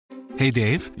Hey,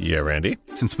 Dave. Yeah, Randy?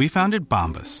 Since we founded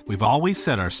Bombas, we've always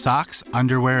said our socks,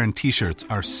 underwear, and T-shirts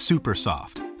are super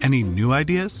soft. Any new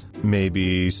ideas?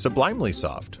 Maybe sublimely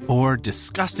soft. Or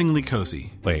disgustingly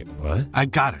cozy. Wait, what? I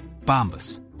got it.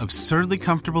 Bombas. Absurdly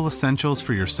comfortable essentials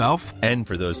for yourself and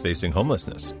for those facing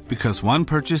homelessness. Because one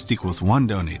purchased equals one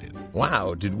donated.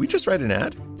 Wow, did we just write an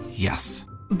ad? Yes.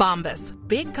 Bombas.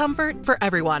 Big comfort for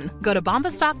everyone. Go to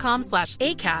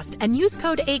bombas.com/ACAST and use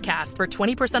code ACAST for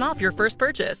 20% off your first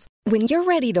purchase. When you're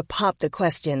ready to pop the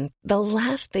question, the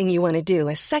last thing you want to do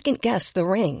is second-guess the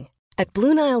ring. At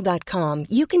BlueNile.com,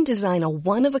 you can design a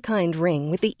one-of-a-kind ring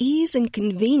with the ease and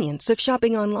convenience of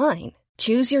shopping online.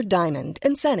 Choose your diamond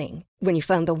and setting. When you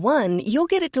find the one, you'll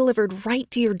get it delivered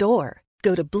right to your door.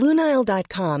 Go to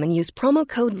BlueNile.com and use promo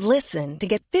code LISTEN to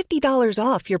get $50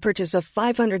 off your purchase of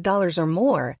 $500 or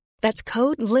more. That's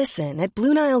code LISTEN at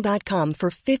BlueNile.com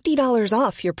for $50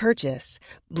 off your purchase.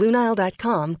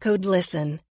 BlueNile.com, code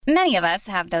LISTEN. Many of us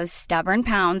have those stubborn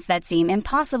pounds that seem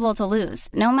impossible to lose,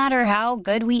 no matter how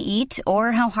good we eat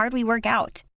or how hard we work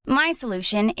out. My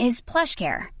solution is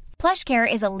PlushCare. PlushCare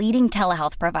is a leading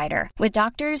telehealth provider with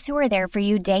doctors who are there for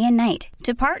you day and night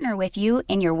to partner with you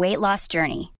in your weight loss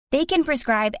journey. They can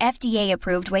prescribe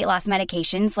FDA-approved weight loss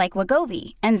medications like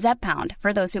Wegovy and Zepbound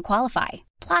for those who qualify.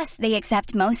 Plus, they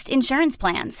accept most insurance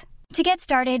plans. To get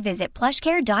started, visit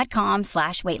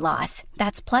plushcare.com/weightloss.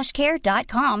 That's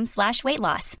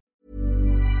plushcare.com/weightloss.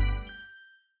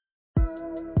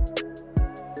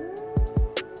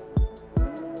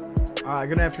 All right,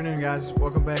 good afternoon, guys.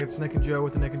 Welcome back. It's Nick and Joe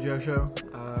with the Nick and Joe Show. We're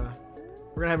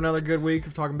going to have another good week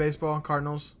of talking baseball.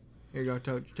 Cardinals. Here you go,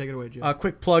 Toad. Take it away, Joe.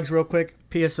 Quick plugs real quick.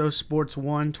 PSO Sports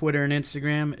 1, Twitter and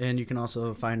Instagram. And you can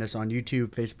also find us on YouTube,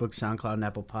 Facebook, SoundCloud, and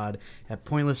Apple Pod at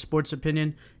Pointless Sports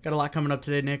Opinion. Got a lot coming up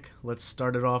today, Nick. Let's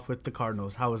start it off with the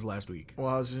Cardinals. How was last week? Well,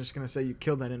 I was just going to say you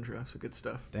killed that intro, so good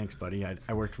stuff. Thanks, buddy. I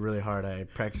worked really hard. I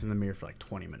practiced in the mirror for like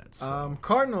 20 minutes. So.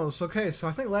 Cardinals. Okay, so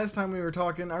I think last time we were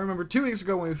talking, I remember 2 weeks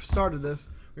ago when we started this,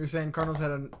 we were saying Cardinals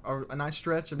had a nice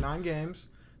stretch of 9 games.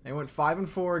 They went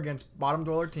 5-4 against bottom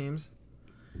dweller teams.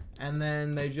 And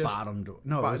then they just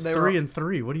No, it was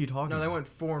 3-3. What are you talking about? No, they went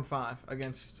 4-5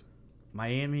 against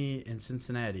Miami and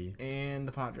Cincinnati and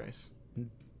the Padres.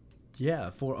 Yeah,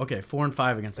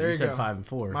 4-5 against them. You said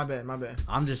 5-4. My bad.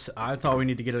 I thought we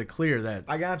need to get it clear that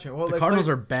I got you. Well, the Cardinals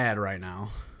are bad right now.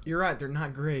 You're right. They're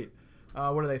not great.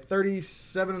 What are they?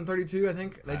 37-32, I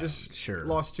think. They just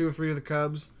lost 2 or 3 to the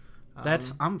Cubs.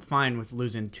 I'm fine with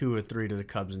losing 2 or 3 to the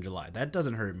Cubs in July. That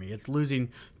doesn't hurt me. It's losing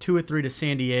 2 or 3 to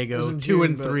San Diego,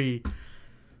 2-3.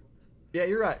 Yeah,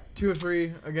 you're right. 2 or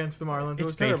 3 against the Marlins.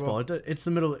 It's baseball. It's the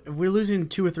middle. If we're losing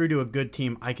 2 or 3 to a good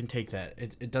team, I can take that.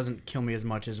 It doesn't kill me as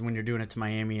much as when you're doing it to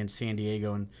Miami and San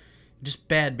Diego and just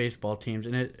bad baseball teams,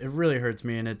 and it really hurts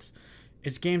me. And it's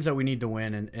games that we need to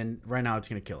win, and right now it's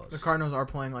going to kill us. The Cardinals are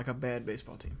playing like a bad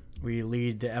baseball team. We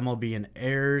lead the MLB in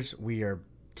errors. We are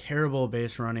terrible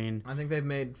base running. I think they've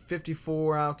made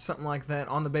 54 out, something like that,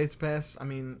 on the base pass. I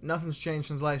mean, nothing's changed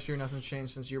since last year. Nothing's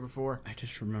changed since the year before. I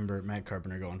just remember Matt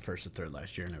Carpenter going 1st to 3rd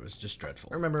last year, and it was just dreadful.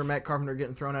 I remember Matt Carpenter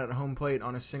getting thrown out at home plate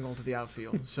on a single to the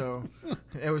outfield. So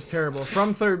it was terrible.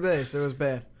 From third base, it was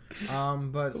bad.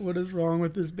 But what is wrong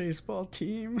with this baseball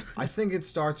team? I think it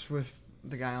starts with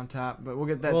the guy on top, but we'll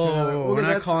get that to another. We're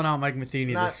not calling out Mike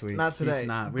Matheny this week. Not today. He's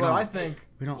not. I think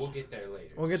we'll get there later.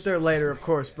 We'll get there later, of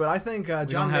course. But I think John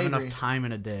we don't have Mabry, enough time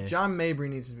in a day. John Mabry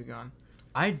needs to be gone.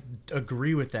 I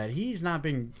agree with that. He's not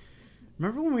been.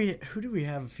 Remember when who did we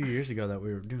have a few years ago that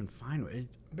we were doing fine with?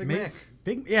 Big Mac.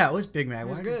 Yeah, it was Big Mac. He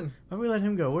was good. Why did we let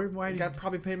him go? Why he got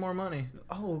probably paid more money.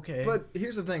 Oh, okay. But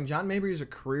here's the thing: John Mabry is a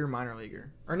career minor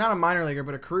leaguer, or not a minor leaguer,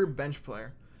 but a career bench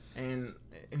player. And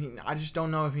I mean, I just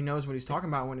don't know if he knows what he's talking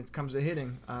about when it comes to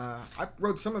hitting. I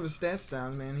wrote some of his stats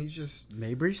down, man. He's just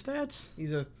Mabry stats.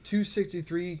 He's a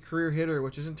 263 career hitter,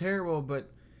 which isn't terrible, but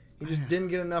he just didn't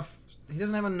get enough. He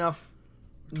doesn't have enough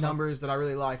numbers that I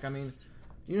really like. I mean,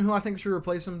 you know who I think should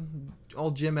replace him?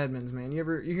 Old Jim Edmonds, man. You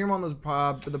hear him on those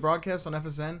the broadcast on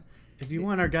FSN? If you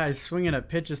want our guys swinging at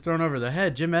pitches thrown over the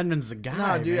head, Jim Edmonds the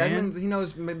guy. No, dude, man. Edmonds, he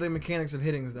knows the mechanics of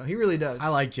hitting, though. He really does. I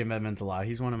like Jim Edmonds a lot.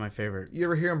 He's one of my favorite. You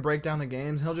ever hear him break down the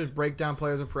games? He'll just break down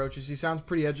players' approaches. He sounds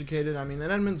pretty educated. I mean,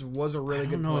 and Edmonds was a really good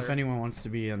player. I don't know if anyone wants to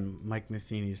be in Mike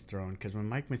Matheny's throne, because when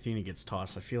Mike Matheny gets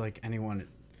tossed, I feel like anyone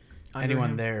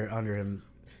there under him,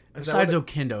 besides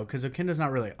Oquendo, because Oquendo's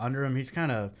not really under him. He's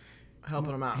kind of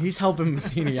helping him out. He's helping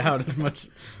Matheny out as much.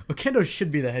 Oquendo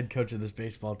should be the head coach of this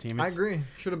baseball team. I agree.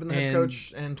 Should have been the head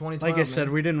coach in 2012. Like I said,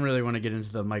 we didn't really want to get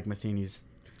into the Mike Matheny's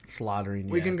slaughtering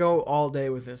yet. We can go all day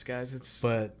with this, guys.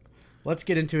 But let's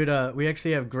get into it. We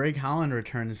actually have Greg Holland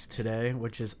returns today,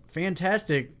 which is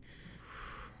fantastic.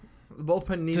 The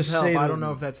bullpen needs To help. say I the- don't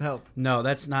know if that's help. No,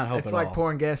 that's not help It's at like all.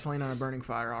 pouring gasoline on a burning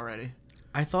fire already.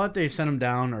 I thought they sent him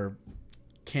down or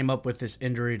came up with this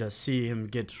injury to see him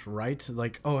get right.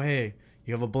 Like, oh, hey,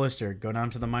 you have a blister. Go down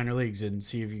to the minor leagues and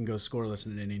see if you can go scoreless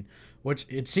in an inning. Which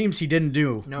it seems he didn't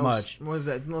do much. What is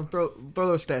that? No, throw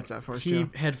those stats out for us, He Joe.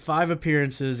 had 5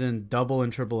 appearances in Double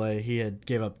and AAA. He had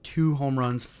gave up 2 home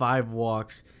runs, 5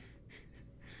 walks,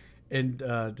 and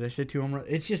did I say 2 home runs?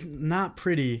 It's just not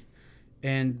pretty,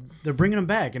 and they're bringing him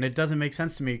back, and it doesn't make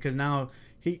sense to me because now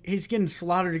he's getting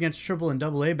slaughtered against Triple and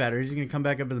Double A batters. He's going to come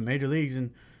back up to the major leagues, and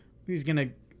he's going to.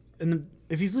 And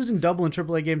if he's losing Double and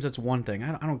AAA games, that's one thing.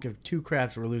 I don't give 2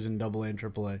 craps for losing Double A and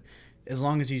AAA. As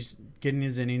long as he's getting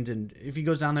his innings, and if he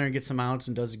goes down there and gets some outs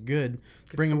and does good,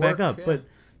 bring him back up. yeah. But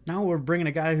now we're bringing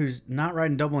a guy who's not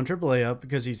riding Double and AAA up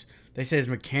because they say his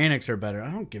mechanics are better.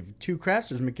 I don't give 2 craps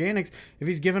his mechanics. If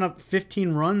he's giving up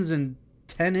 15 runs in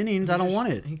 10 innings, I don't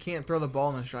want it. He can't throw the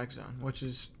ball in the strike zone, which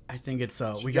is I think it's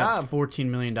we job. got $14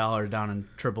 million down in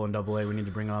Triple and Double A. We need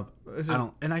to bring him up.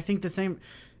 And I think the same.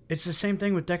 It's the same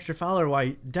thing with Dexter Fowler.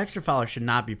 Why Dexter Fowler should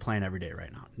not be playing every day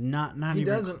right now. Not he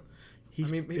even. doesn't. He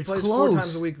He it's plays close. 4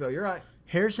 times a week though. You're right.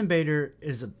 Harrison Bader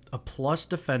is a plus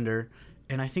defender,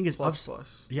 and I think his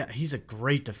Plus. Yeah, he's a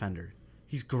great defender.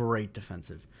 He's great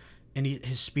defensive, and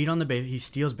his speed on the base, he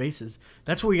steals bases.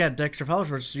 That's what we got Dexter Fowler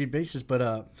for, steal bases.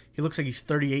 But he looks like he's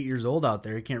 38 years old out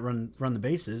there. He can't run the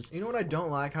bases. You know what I don't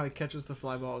like? How he catches the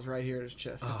fly balls right here at his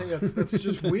chest. I think that's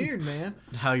just weird, man.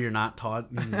 How you're not taught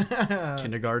in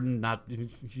kindergarten not to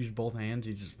use both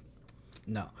hands.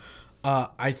 No.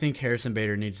 I think Harrison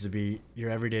Bader needs to be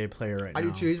your everyday player right now. I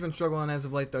do too. He's been struggling as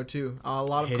of late though too. A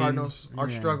lot of Hitting, Cardinals are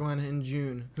yeah. struggling in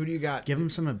June. Who do you got? Give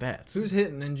him some at bats. Who's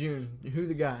hitting in June? Who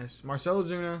the guys? Marcelo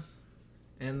Zuna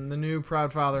and the new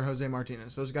proud father Jose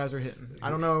Martinez. Those guys are hitting. I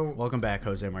don't know. Welcome back,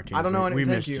 Jose Martinez. I don't know. We Thank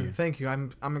missed you. Thank you.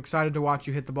 I'm excited to watch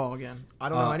you hit the ball again. I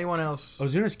don't know anyone else.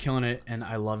 Ozuna's killing it, and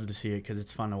I love to see it because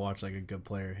it's fun to watch like a good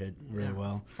player hit really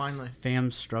well. Finally.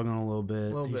 Fam's struggling a little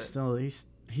bit.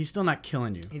 He's still not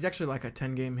killing you. He's actually like a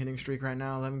 10-game hitting streak right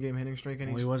now, 11-game hitting streak,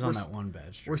 and He was on that one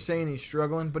bad streak. We're saying he's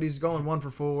struggling, but he's going 1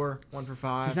 for 4, 1 for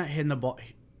 5. He's not hitting the ball.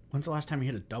 When's the last time he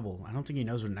hit a double? I don't think he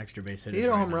knows what an extra base hit is. He hit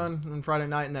a right home now. run on Friday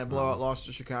night in that blowout loss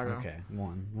to Chicago. Okay,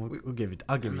 1. We'll give it.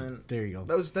 I'll give you. There you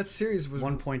go. That series was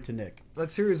 1 point to Nick.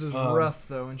 That series was rough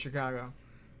though in Chicago.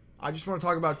 I just want to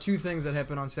talk about 2 things that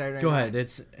happened on Saturday. Go night.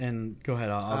 ahead. Go ahead.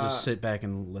 I'll just sit back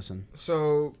and listen.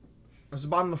 So it was the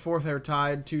bottom of the 4th. They were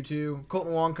tied 2-2.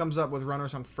 Colton Wong comes up with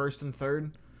runners on 1st and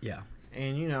 3rd. Yeah.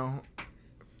 And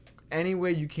any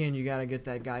way you can, you got to get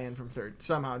that guy in from 3rd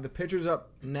somehow. The pitcher's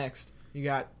up next. You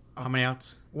got How many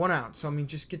outs? 1 out. So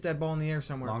just get that ball in the air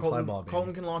somewhere. Long fly ball, baby.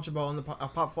 Colton can launch a ball in the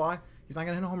pop fly. He's not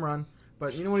gonna hit a home run,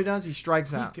 but you know what he does? He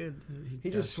strikes out. He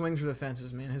just swings for the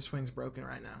fences, man. His swing's broken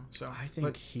right now. So I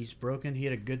think he's broken. He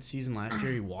had a good season last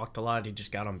year. He walked a lot. He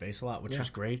just got on base a lot, which was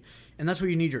great. And that's what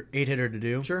you need your 8-hitter to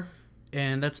do. Sure.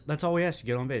 And that's all we ask to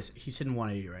get on base. He's hitting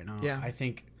 180 right now. Yeah. I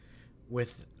think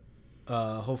with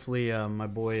hopefully my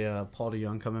boy Paul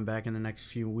DeYoung coming back in the next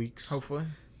few weeks, Hopefully.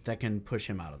 that can push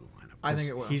him out of the lineup. I think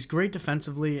it will. He's great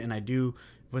defensively, and I do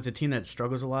with a team that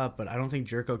struggles a lot, but I don't think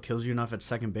Jerko kills you enough at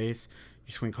second base.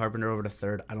 You swing Carpenter over to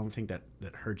 3rd. I don't think that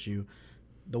hurts you.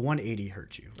 The 180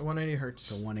 hurts you. The 180 hurts.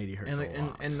 The 180 hurts a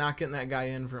lot. And not getting that guy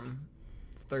in from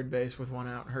 3rd base with 1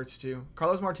 out hurts too.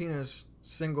 Carlos Martinez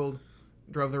singled,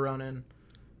 drove the run in.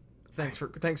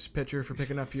 Thanks pitcher for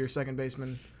picking up your second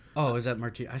baseman. Oh, is that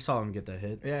Martinez? I saw him get that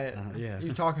hit. Yeah.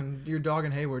 You're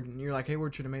dogging Hayward, and you're like,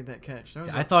 Hayward should have made that catch.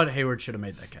 I thought Hayward should have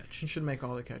made that catch. He should make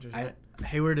all the catches.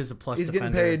 Hayward is a plus He's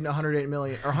defender. getting paid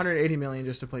 $180 million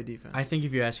just to play defense. I think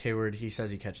if you ask Hayward, he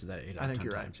says he catches that 8 out of 10 I think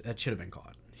you're times. right. That should have been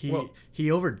caught. He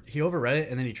overread it,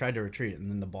 and then he tried to retreat, and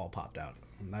then the ball popped out.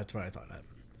 And that's what I thought happened.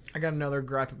 I got another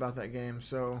gripe about that game.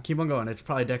 So Keep on going. It's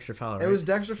probably Dexter Fowler, right? It was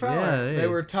Dexter Fowler. Yeah. They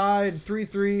were tied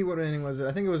 3-3. What inning was it?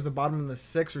 I think it was the bottom of the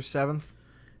 6th or 7th.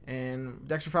 And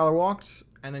Dexter Fowler walked,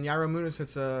 and then Yairo Munoz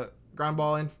hits a ground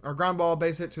ball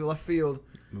base hit to left field.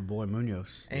 My boy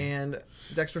Munoz. And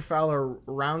Dexter Fowler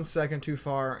round second too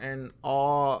far, and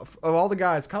of all the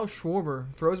guys, Kyle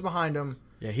Schwarber throws behind him.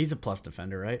 Yeah, he's a plus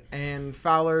defender, right? And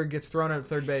Fowler gets thrown at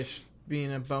 3rd base,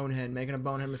 being a bonehead, making a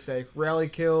bonehead mistake. Rally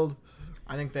killed.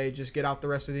 I think they just get out the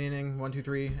rest of the inning,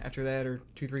 1-2-3 after that, or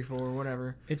 2-3-4,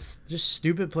 whatever. It's just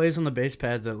stupid plays on the base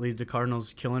pad that lead to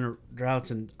Cardinals killing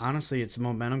droughts, and honestly, it's a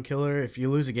momentum killer. If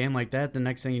you lose a game like that, the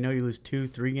next thing you know, you lose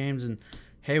 2-3 games, and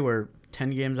hey, we're 10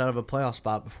 games out of a playoff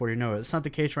spot before you know it. It's not the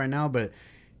case right now, but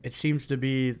it seems to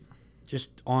be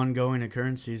just ongoing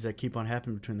occurrences that keep on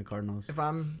happening between the Cardinals. If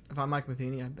I'm Mike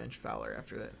Matheny, I bench Fowler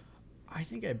after that. I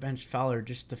think I benched Fowler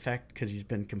just the fact because he's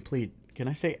been complete. Can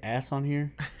I say ass on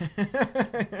here?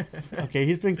 Okay,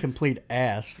 he's been complete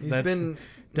ass. Been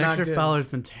Dexter not good. Fowler's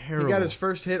been terrible. He got his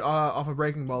first hit off a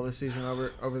breaking ball this season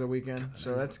over the weekend,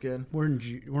 so that's good. We're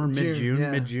mid-June.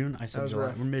 yeah. Mid-June. I said was July.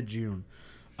 rough. We're mid-June.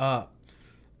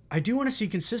 I do want to see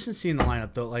consistency in the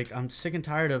lineup, though. Like, I'm sick and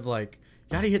tired of, like,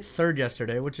 Yachty hit third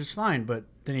yesterday, which is fine, but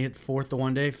then he hit fourth the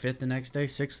one day, fifth the next day,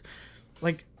 sixth.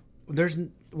 Like,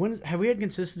 have we had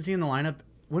consistency in the lineup?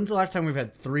 When's the last time we've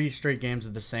had 3 straight games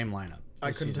of the same lineup?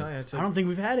 I couldn't tell you. I don't think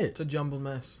we've had it. It's a jumbled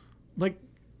mess. Like,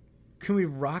 can we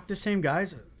rock the same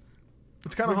guys?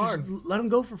 It's kind of hard. Let them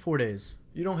go for 4 days.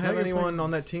 You don't have anyone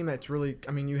on that team that's really.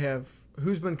 I mean, you have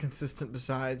who's been consistent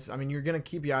besides. I mean, you're gonna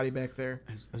keep Yachty back there.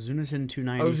 Ozuna's hitting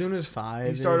 290. Ozuna's 5.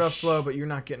 He started off slow, but you're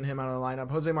not getting him out of the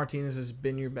lineup. Jose Martinez has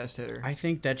been your best hitter. I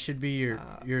think that should be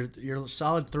your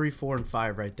solid 3, 4, and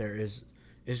 5 right there. Is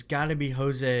got to be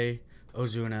Jose,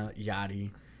 Ozuna,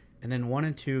 Yachty, and then 1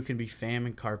 and 2 can be Pham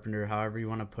and Carpenter, however you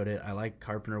want to put it. I like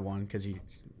Carpenter 1 because he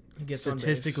gets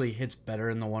statistically hits better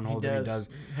in the one hole than he does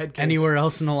Head case. anywhere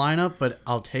else in the lineup. But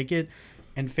I'll take it.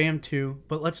 And Pham 2,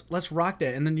 but let's rock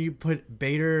that. And then you put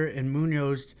Bader and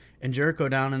Munoz and Jericho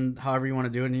down, and however you want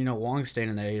to do it. And Wong's staying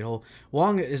in that 8 hole.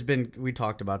 Wong has been. We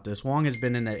talked about this. Wong has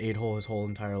been in that 8 hole his whole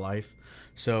entire life,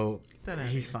 so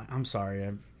he's fine. I'm sorry,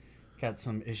 I've got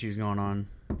some issues going on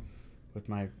with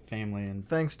my family and.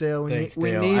 Thanks, Dale. We need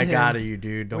I him. got you,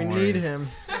 dude. Don't worry. We need him.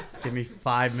 Give me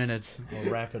 5 minutes. I'll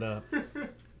wrap it up.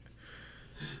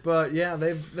 But yeah,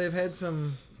 they've had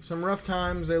some rough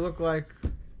times. They look like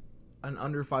an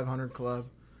under 500 club,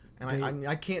 and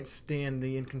I can't stand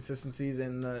the inconsistencies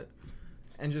and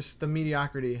just the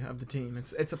mediocrity of the team.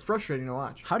 It's frustrating to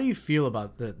watch. How do you feel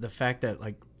about the fact that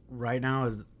like right now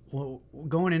is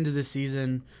going into the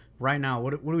season? Right now,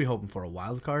 what are we hoping for? A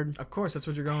wild card? Of course, that's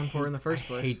what you're going for in the first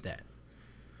place. I hate that.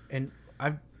 And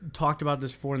I've talked about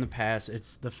this before in the past.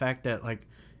 It's the fact that like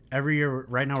every year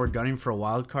right now we're gunning for a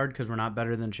wild card because we're not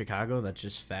better than Chicago. That's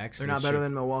just facts. They're not better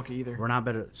than Milwaukee either. We're not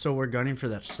better. So we're gunning for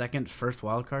that first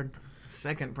wild card.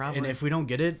 Second, probably. And if we don't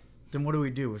get it, then what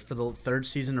do? For the 3rd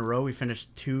season in a row, we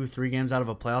finished 2-3 games out of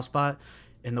a playoff spot.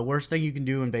 And the worst thing you can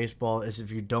do in baseball is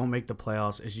if you don't make the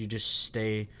playoffs is you just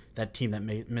stay that team that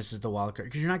misses the wild card.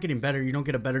 Because you're not getting better. You don't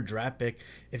get a better draft pick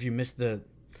if you miss the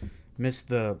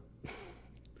playoffs.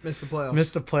 Missed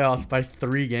the playoffs by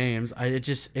 3 games.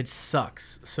 It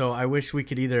sucks. So I wish we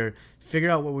could either figure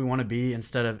out what we want to be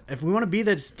instead of if we want to be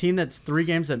that team that's 3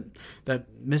 games that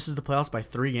misses the playoffs by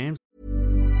 3 games.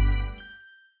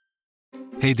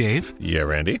 Hey, Dave. Yeah,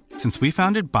 Randy. Since we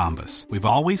founded Bombas, we've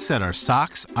always said our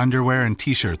socks, underwear, and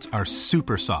T-shirts are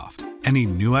super soft. Any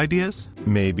new ideas?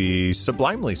 Maybe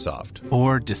sublimely soft.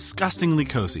 Or disgustingly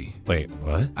cozy? Wait,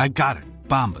 what? I got it.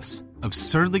 Bombas.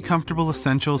 Absurdly comfortable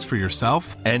essentials for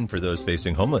yourself And for those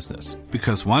facing homelessness.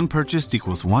 because one purchased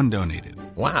equals one donated.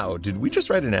 Wow, did we just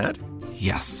write an ad?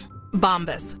 Yes.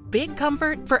 Bombas. Big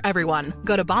comfort for everyone.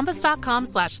 Go to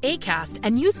bombas.com/ACAST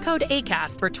and use code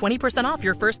ACAST for 20% off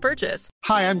your first purchase.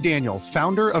 Hi, I'm Daniel,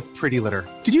 founder of Pretty Litter.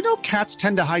 Did you know cats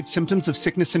tend to hide symptoms of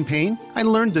sickness and pain? I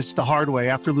learned this the hard way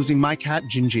after losing my cat,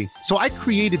 Gingy. So I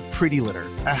created Pretty Litter,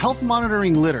 a health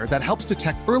monitoring litter that helps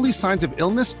detect early signs of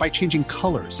illness by changing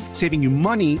colors, saving you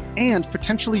money and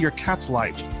potentially your cat's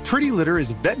life. Pretty Litter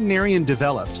is veterinarian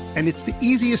developed, and it's the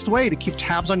easiest way to keep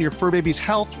tabs on your fur baby's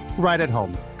health right at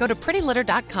home. Go to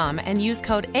prettylitter.com and use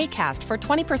code ACAST for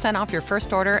 20% off your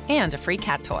first order and a free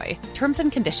cat toy. Terms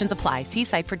and conditions apply. See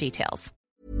site for details.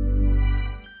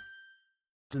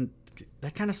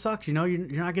 That kind of sucks. You're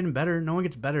not getting better. No one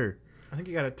gets better. I think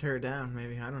you got to tear it down.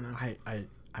 Maybe I don't know.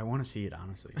 I want to see it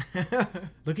honestly.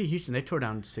 Look at Houston. They tore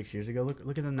down 6 years ago.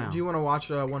 Look at them now. Do you want to watch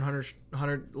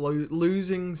 100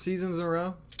 losing seasons in a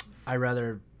row? I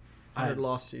rather 100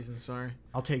 lost seasons. Sorry.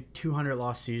 I'll take 200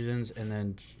 lost seasons and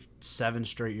then 7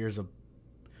 straight years of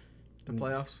the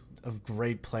playoffs of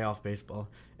great playoff baseball.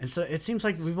 And so it seems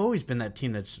like we've always been that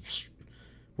team that's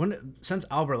since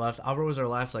Albert left. Albert was our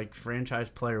last franchise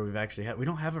player we've actually had. We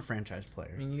don't have a franchise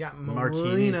player. I mean, you got Martini.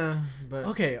 Molina, but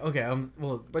okay.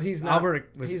 But he's not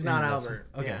Albert. He's not Albert.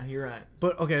 Okay, yeah, you're right.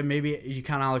 But okay, maybe you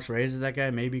count Alex Reyes as that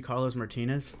guy. Maybe Carlos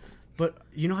Martinez. But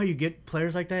you know how you get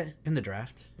players like that in the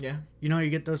draft? Yeah. You know how you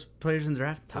get those players in the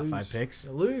draft? Top 5 picks.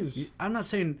 I'm not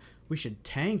saying we should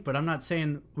tank, but I'm not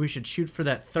saying we should shoot for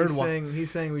that third one.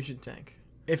 He's saying we should tank.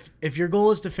 If your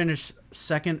goal is to finish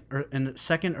second or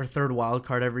third wild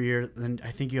card every year, then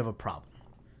I think you have a problem.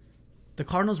 The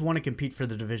Cardinals want to compete for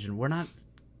the division. We're not.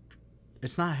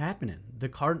 It's not happening.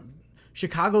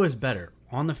 Chicago is better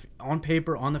on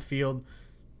paper, on the field.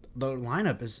 The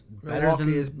lineup is better.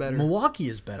 Milwaukee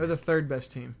is better. They're the 3rd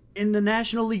best team in the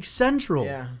National League Central.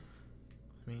 Yeah,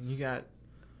 I mean you got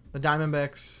the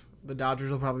Diamondbacks The Dodgers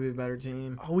will probably be a better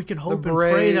team. Oh, we can hope The and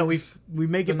pray that we Braves,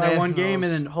 make it the by one game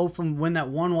and Nationals. then hope and win that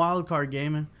one wild card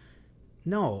game. And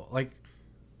no, like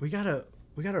we gotta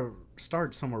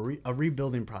start somewhere. A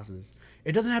rebuilding process.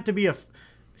 It doesn't have to be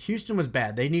Houston was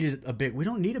bad. They needed a big. We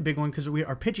don't need a big one because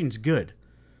our pitching's good.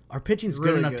 Our pitching's good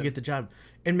Really enough good. to get the job.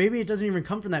 And maybe it doesn't even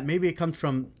come from that. Maybe it comes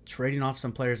from trading off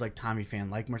some players like Tommy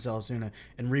Pham, like Marcell Ozuna,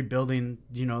 and rebuilding.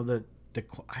 The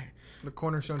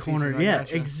cornerstone corner. pieces. I Yeah,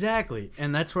 gotcha. exactly.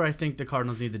 And that's what I think the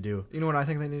Cardinals need to do. You know what I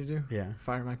think they need to do? Yeah.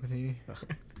 Fire Mike Matheny.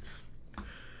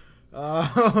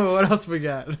 What else we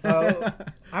got?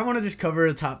 I want to just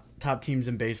cover the top teams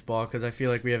in baseball because I feel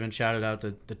like we haven't shouted out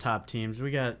the top teams.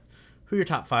 We got who are your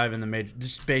top 5 in the major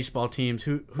just baseball teams.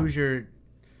 Who's your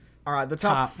All right, the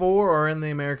top 4 are in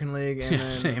the American League, and Yeah, then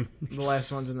same. the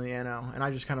last one's in the NL. And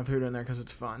I just kind of threw it in there because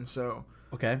it's fun. So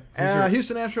okay?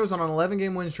 Houston Astros on an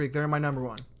 11-game win streak. They're my number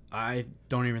 1. I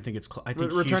don't even think it's close. I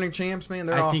think Returning champs, man.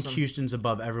 They're I awesome. think Houston's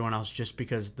above everyone else just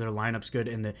because their lineup's good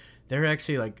and they're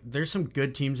actually like there's some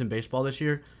good teams in baseball this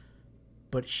year,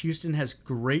 but Houston has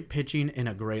great pitching and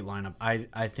a great lineup.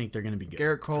 I think they're going to be good.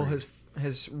 Garrett Cole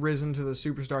has risen to the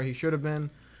superstar he should have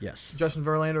been. Yes. Justin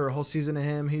Verlander, a whole season of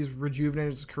him. He's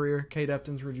rejuvenated his career. Kate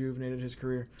Upton's rejuvenated his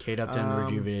career. Kate Upton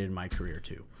rejuvenated my career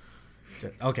too.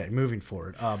 Okay, moving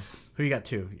forward. Who you got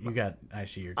 2? You got I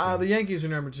see your 2. The Yankees are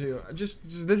number 2. Just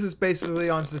this is basically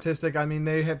on statistic. I mean,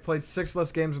 they have played 6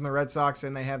 less games than the Red Sox,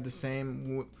 and they have the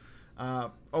same,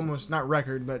 almost not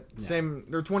record, but same.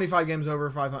 They're 25 games over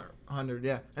 500.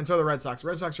 Yeah, and so the Red Sox. The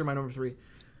Red Sox are my number 3.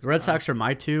 The Red Sox are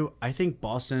my 2. I think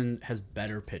Boston has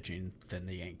better pitching than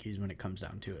the Yankees when it comes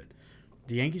down to it.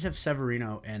 The Yankees have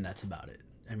Severino, and that's about it.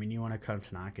 I mean, you want to count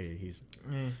Tanaka. He's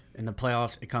in the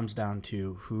playoffs. It comes down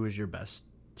to who is your best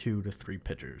 2 to 3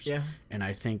 pitchers. Yeah. And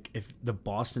I think if the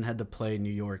Boston had to play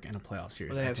New York in a playoff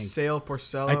series, They have Sale,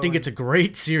 Porcello. I think it's a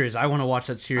great series. I want to watch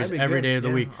that series That'd be every good. day of the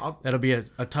Yeah, week. I'll- That'll be a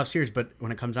tough series, but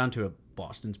when it comes down to it,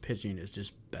 Boston's pitching is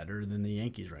just better than the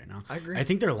Yankees right now. I agree. I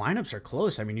think their lineups are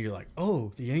close. I mean, you're like,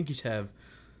 oh, the Yankees have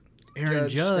Aaron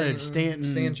Judge,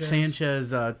 Stanton,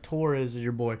 Sanchez, Torres is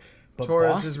your boy. But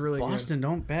Torres is really good. Boston,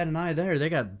 don't bat an eye there. They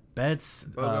got Betts,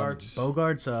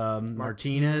 Bogarts,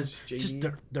 Martinez. JD.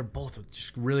 Just they're both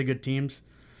just really good teams.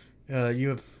 You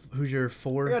have who's your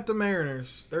 4? I got the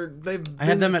Mariners. I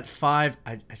had them at 5.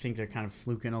 I think they're kind of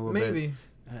fluking a little bit. maybe.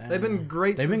 They've been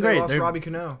great They've since been they great. lost They're- Robbie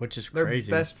Cano. which is their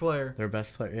crazy. best player. Their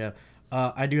best player, yeah.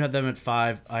 I do have them at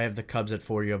 5. I have the Cubs at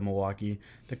 4. You have Milwaukee.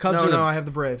 The Cubs are No, I have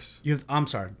the Braves. I'm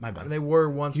sorry, my bad. They were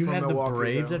once You from have the Milwaukee.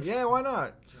 Braves though. at- Yeah, why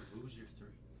not?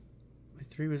 My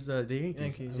 3 was the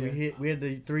Yankees. Yankees, We had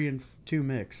the 3 and 2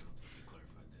 mixed.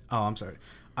 Oh, I'm sorry.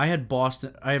 I had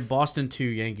Boston 2,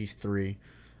 Yankees 3.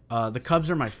 The Cubs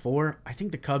are my 4. I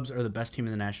think the Cubs are the best team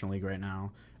in the National League right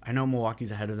now. I know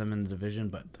Milwaukee's ahead of them in the division,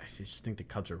 but I just think the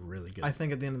Cubs are really good. I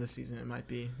think at the end of the season it might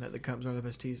be that the Cubs are the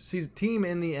best team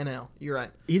in the NL. You're right.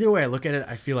 Either way I look at it,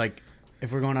 I feel like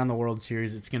if we're going on the World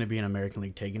Series, it's going to be an American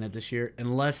League taking it this year,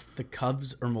 unless the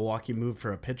Cubs or Milwaukee move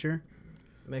for a pitcher.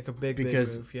 Make a big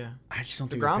Because move, yeah. I just don't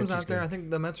think DeGrom's the out there. I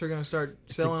think the Mets are going to start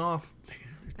selling off.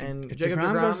 And if Jacob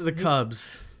DeGrom goes to the he's-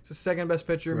 Cubs, He's the second best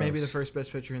pitcher, maybe the Gross. first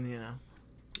best pitcher in the NL.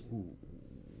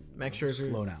 Max Scherzer.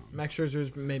 slow down. Max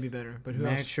Scherzer's maybe better, but who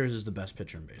Max else? Scherzer's the best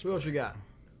pitcher in baseball. Who else you got?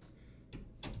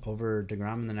 Over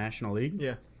DeGrom in the National League?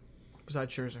 Yeah,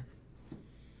 besides Scherzer.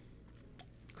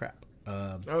 Crap.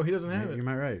 Oh, he doesn't have You it.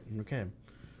 might right. Okay.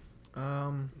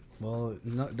 Well,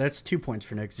 no, that's 2 points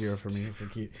for Nick, 0 for me for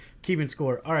keeping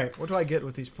score. All right. What do I get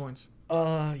with these points?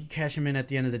 You cash them in at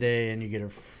the end of the day, and you get a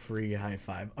free high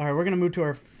 5. All right, we're gonna move to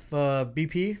our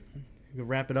BP. You can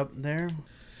wrap it up there.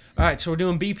 All right, so we're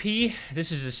doing BP.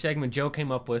 This is a segment Joe came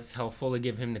up with. I'll fully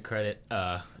give him the credit.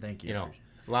 Thank you. You know,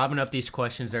 lobbing up these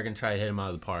questions, they're going to try to hit him out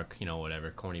of the park. You know,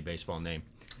 whatever, corny baseball name.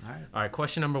 All right,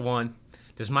 question number 1.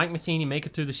 Does Mike Matheny make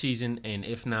it through the season? And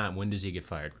if not, when does he get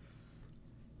fired?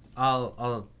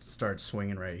 I'll start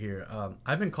swinging right here.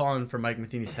 I've been calling for Mike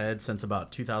Matheny's head since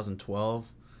about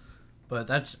 2012. But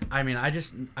I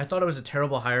thought it was a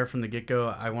terrible hire from the get-go.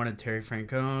 I wanted Terry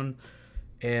Francone.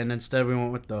 And instead we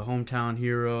went with the hometown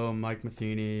hero, Mike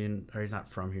Matheny. Or he's not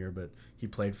from here, but he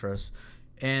played for us.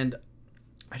 And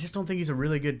I just don't think he's a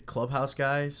really good clubhouse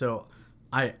guy. So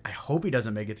I hope he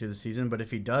doesn't make it through the season. But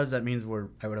if he does, that means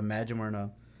I would imagine we're in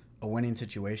a winning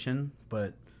situation.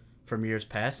 But from years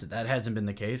past, that hasn't been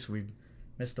the case. We've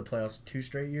missed the playoffs 2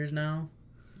 straight years now.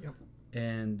 Yep.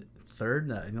 And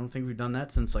third, I don't think we've done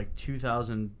that since like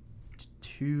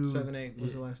 2002. 7-8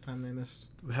 was the last time they missed.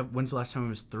 When's the last time we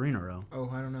missed 3 in a row? Oh,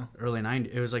 I don't know. Early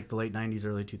 90s. It was like the late 90s,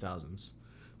 early 2000s.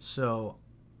 So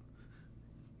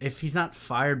if he's not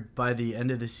fired by the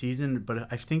end of the season, but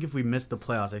I think if we miss the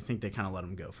playoffs, I think they kind of let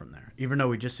him go from there. Even though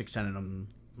we just extended him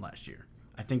last year,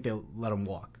 I think they'll let him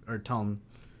walk or tell him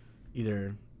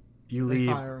either you leave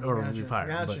or we fire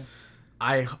him. But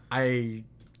I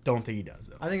don't think he does,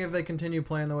 though. I think if they continue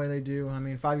playing the way they do, I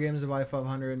mean, 5 games to buy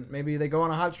 500. Maybe they go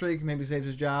on a hot streak, maybe saves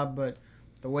his job, but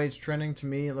the way it's trending to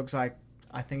me, it looks like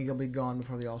I think he'll be gone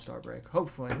before the All-Star break.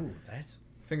 Hopefully. Ooh, that's...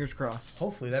 Fingers crossed.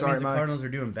 Hopefully. That means the Cardinals are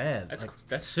doing bad.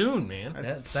 That's soon, man.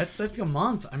 That's like a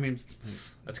month. I mean...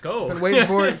 Let's go. Been waiting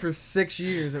for it for 6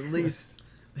 years at least.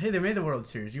 Hey, they made the World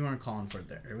Series. You weren't calling for it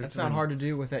there. That's not hard to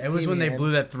do with that team. It was when they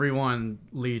blew that 3-1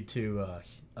 lead to...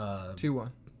 2-1.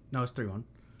 No, it's 3-1.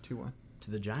 2-1. To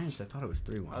the Giants, I thought it was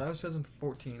 3-1. Oh, that was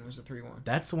 2014. Was it 3-1?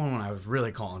 That's the one when I was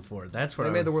really calling for it. That's where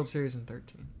they made the World Series in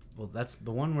 13. Well, that's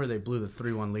the one where they blew the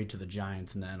 3-1 lead to the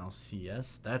Giants in the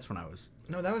NLCS. That's when I was.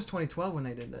 No, that was 2012 when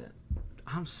they did that.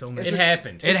 I'm so mad. It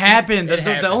happened. It happened.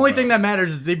 The only thing that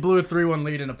matters is they blew a 3-1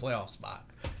 lead in a playoff spot.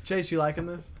 Chase, you liking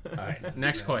this? All right.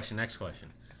 Next question.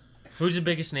 Who's the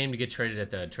biggest name to get traded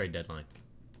at the trade deadline?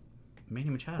 Manny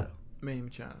Machado.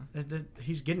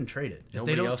 He's getting traded.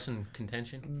 Nobody else in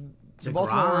contention? The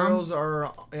Baltimore Orioles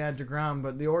are, DeGrom,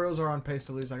 but the Orioles are on pace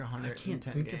to lose like 110 I can't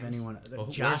think games. of anyone. Well,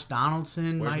 Josh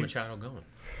Donaldson. Where's Machado going?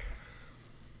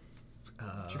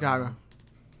 Chicago.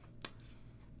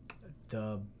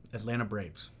 The Atlanta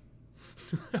Braves.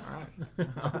 All right.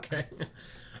 Okay.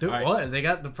 Dude, right. What? They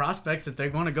got the prospects. If they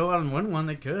want to go out and win one,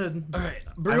 they could. All right.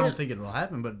 I don't think it will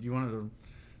happen, but you wanted to...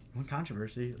 One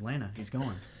controversy, Atlanta. He's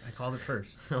going. I called it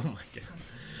first. Oh, my God.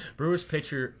 Brewers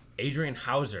pitcher Adrian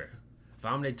Hauser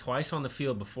vomited twice on the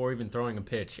field before even throwing a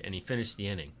pitch, and he finished the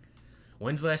inning.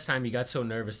 When's the last time you got so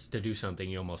nervous to do something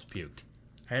you almost puked?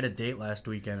 I had a date last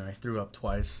weekend, and I threw up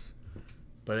twice,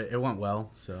 but it went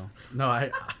well, so... No,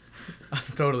 I'm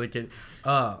totally kidding.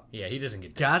 Yeah, he doesn't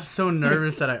get that. Got so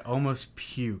nervous that I almost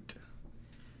puked.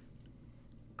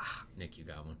 Nick, you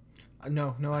got one?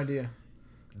 No idea.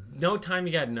 No time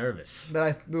you got nervous.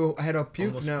 That I had a puke?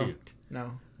 Almost no. puked.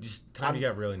 No. Just time you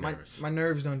got really nervous. My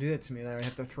nerves don't do that to me. That I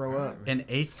have to throw up. In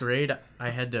 8th grade, I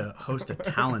had to host a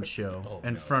talent show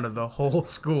in front of the whole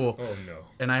school. Oh, no.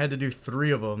 And I had to do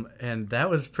 3 of them, and that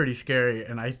was pretty scary.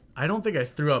 And I don't think I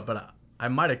threw up, but I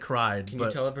might have cried. Can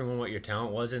you tell everyone what your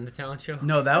talent was in the talent show?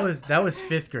 No, that was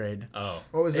 5th grade. Oh.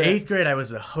 What was that? 8th grade, I was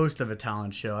the host of a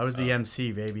talent show. I was the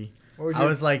MC, baby. I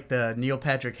was like the Neil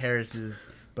Patrick Harris's,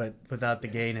 but without the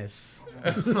gayness.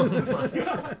 Oh, my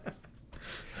God.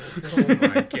 Oh,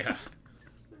 my God.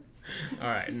 All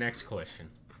right, next question.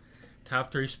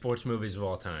 Top 3 sports movies of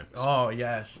all time. Oh,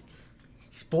 yes.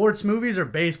 Sports movies or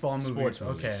baseball movies? Sports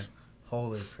movies. Okay.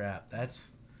 Holy crap.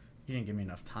 You didn't give me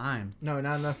enough time. No,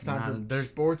 not enough time for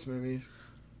sports movies.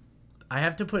 I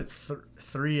have to put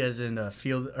 3 as in a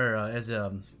field, or as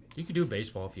a... You could do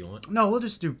baseball if you want. No, we'll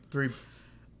just do 3.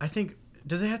 I think...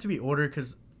 Does it have to be ordered?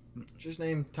 Because... Just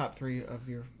name top 3 of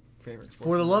your favorite sports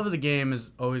For the movies. Love of the Game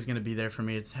is always going to be there for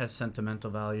me. It has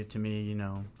sentimental value to me. You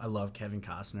know, I love Kevin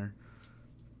Costner.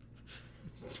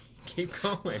 Keep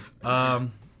going. I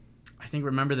think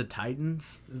Remember the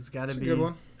Titans has got to be a good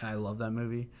one. I love that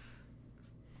movie.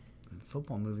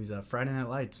 Football movies. Friday Night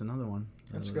Lights, another one.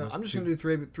 That's good. I'm just going to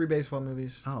do 3 baseball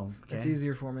movies. Oh, okay. It's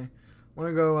easier for me. I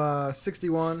want to go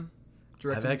 61.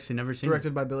 I've actually never seen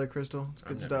Directed by Billy Crystal. It's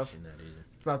good stuff. Seen that either.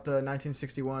 It's about the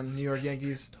 1961 New York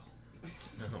Yankees.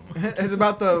 Oh, It's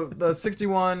about the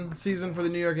 61 season for the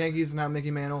New York Yankees and how Mickey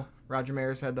Mantle, Roger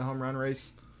Maris had the home run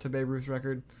race to Babe Ruth's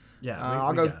record. Yeah,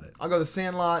 I'll go The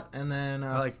Sandlot, and then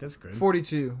I like this. Good.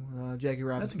 42, Jackie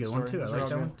Robinson. That's a good one too. I like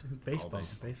that one too. Baseball.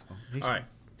 All right.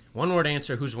 One word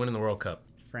answer. Who's winning the World Cup?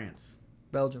 France.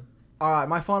 Belgium. All right,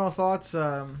 my final thoughts.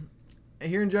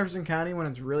 Here in Jefferson County, when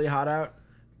it's really hot out,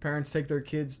 parents take their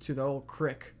kids to the old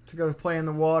creek to go play in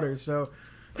the water. So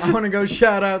I want to go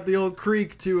shout out the old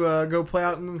creek to go play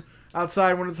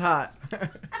outside when it's hot.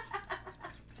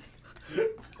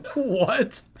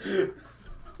 What?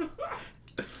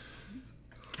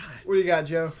 What do you got,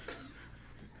 Joe?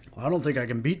 Well, I don't think I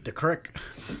can beat the crick,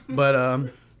 but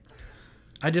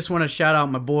I just want to shout out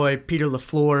my boy Peter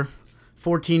LaFleur.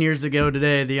 14 years ago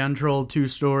today, the untold true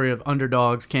story of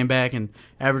underdogs came back, and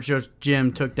Average Joe's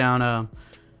Gym took down a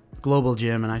Global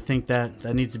Gym, and I think that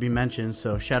needs to be mentioned.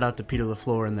 So shout out to Peter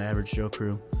LaFleur and the Average Joe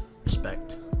crew.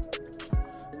 Respect.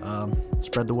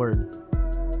 Spread the word.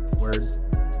 Word.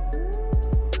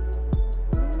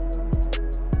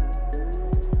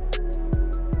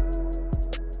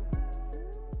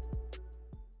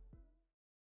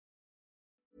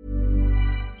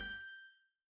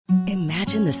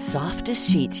 Imagine the softest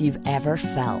sheets you've ever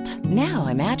felt. Now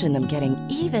imagine them getting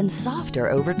even softer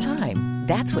over time.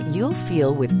 That's what you'll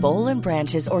feel with Boll &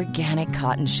 Branch's organic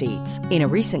cotton sheets. In a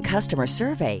recent customer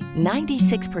survey,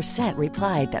 96%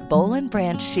 replied that Boll &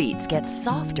 Branch sheets get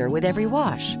softer with every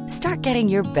wash. Start getting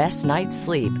your best night's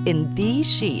sleep in these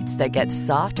sheets that get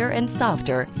softer and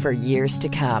softer for years to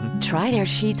come. Try their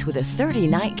sheets with a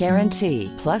 30-night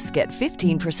guarantee. Plus, get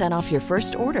 15% off your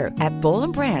first order at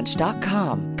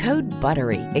bollandbranch.com. Code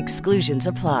BUTTERY. Exclusions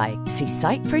apply. See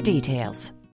site for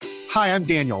details. Hi, I'm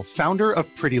Daniel, founder of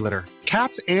Pretty Litter.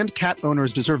 Cats and cat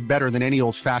owners deserve better than any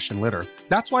old-fashioned litter.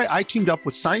 That's why I teamed up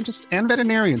with scientists and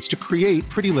veterinarians to create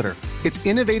Pretty Litter. Its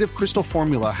innovative crystal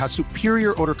formula has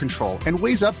superior odor control and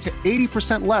weighs up to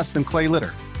 80% less than clay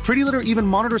litter. Pretty Litter even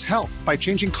monitors health by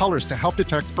changing colors to help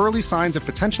detect early signs of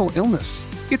potential illness.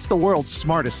 It's the world's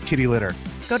smartest kitty litter.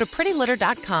 Go to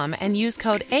prettylitter.com and use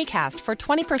code ACAST for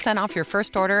 20% off your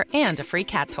first order and a free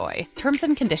cat toy. Terms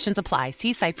and conditions apply.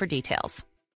 See site for details.